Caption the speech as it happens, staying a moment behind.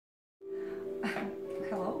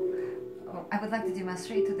Hello. I would like to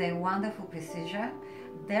demonstrate today wonderful procedure,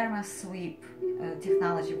 Derma Sweep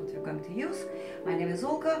technology what we're going to use. My name is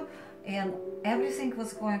Olga, and everything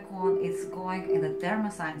what's going on is going in the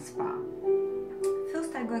Dermasign spa.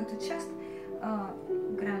 First I'm going to just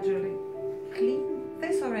gradually clean.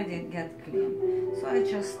 This already get clean, so I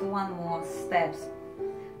just one more steps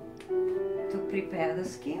to prepare the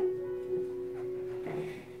skin.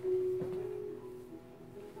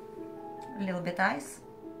 A little bit ice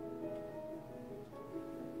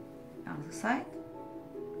on the side.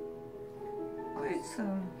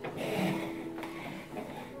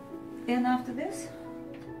 And after this,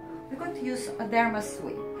 we're going to use a Derma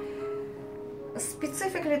Sweep.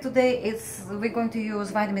 Specifically today, we're going to use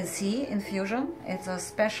vitamin C infusion. It's a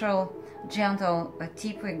special gentle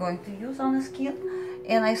tip we're going to use on the skin.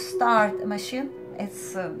 And I start a machine.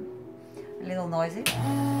 It's a little noisy.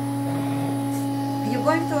 You're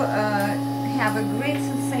going to have a great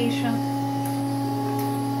sensation,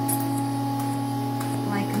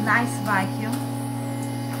 like a nice vacuum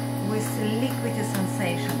with liquidy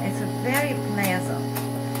sensation. It's very pleasant.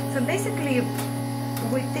 So basically,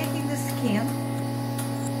 we're taking the skin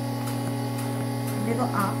a little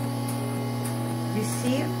up. You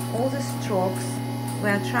see all the strokes.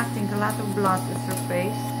 We're attracting a lot of blood to the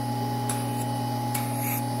face,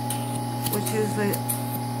 which is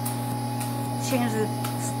change the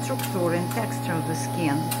structure and texture of the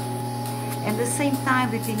skin. At the same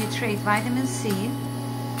time, we penetrate vitamin C,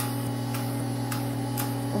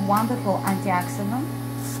 a wonderful antioxidant.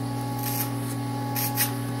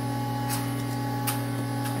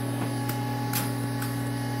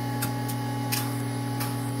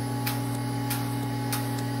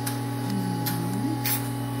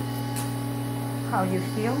 How you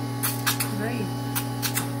feel? Great.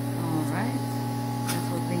 All right. That's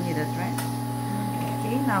what we needed, right?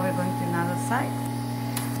 Okay, now we're going to another side.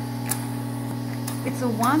 It's a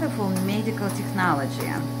wonderful medical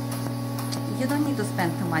technology. You don't need to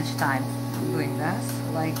spend too much time doing this,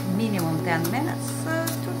 like minimum 10 minutes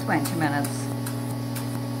to 20 minutes.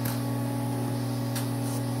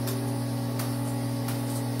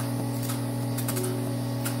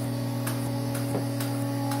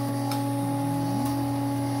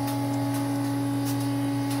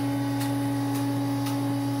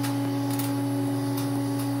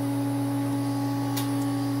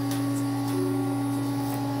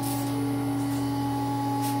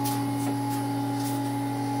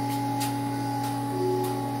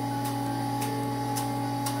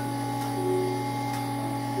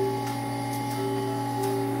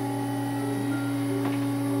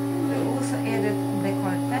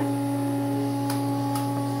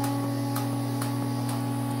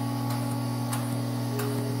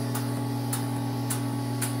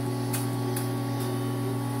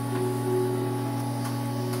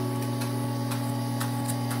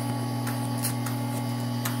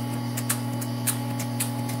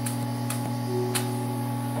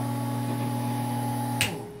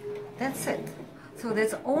 That's it. So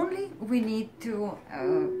that's only we need to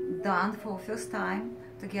done for first time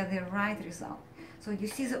to get the right result. So you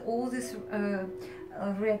see all these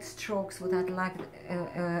red strokes without like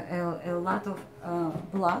a lot of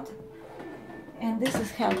blood, and this is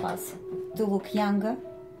help us to look younger,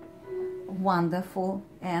 wonderful,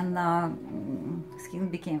 and skin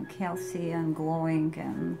became healthy and glowing.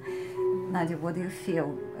 And Nadia, what do you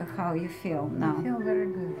feel? How you feel now? I feel very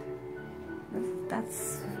good.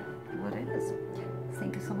 That's what it is.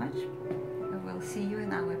 Thank you so much. We will see you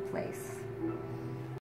in our place.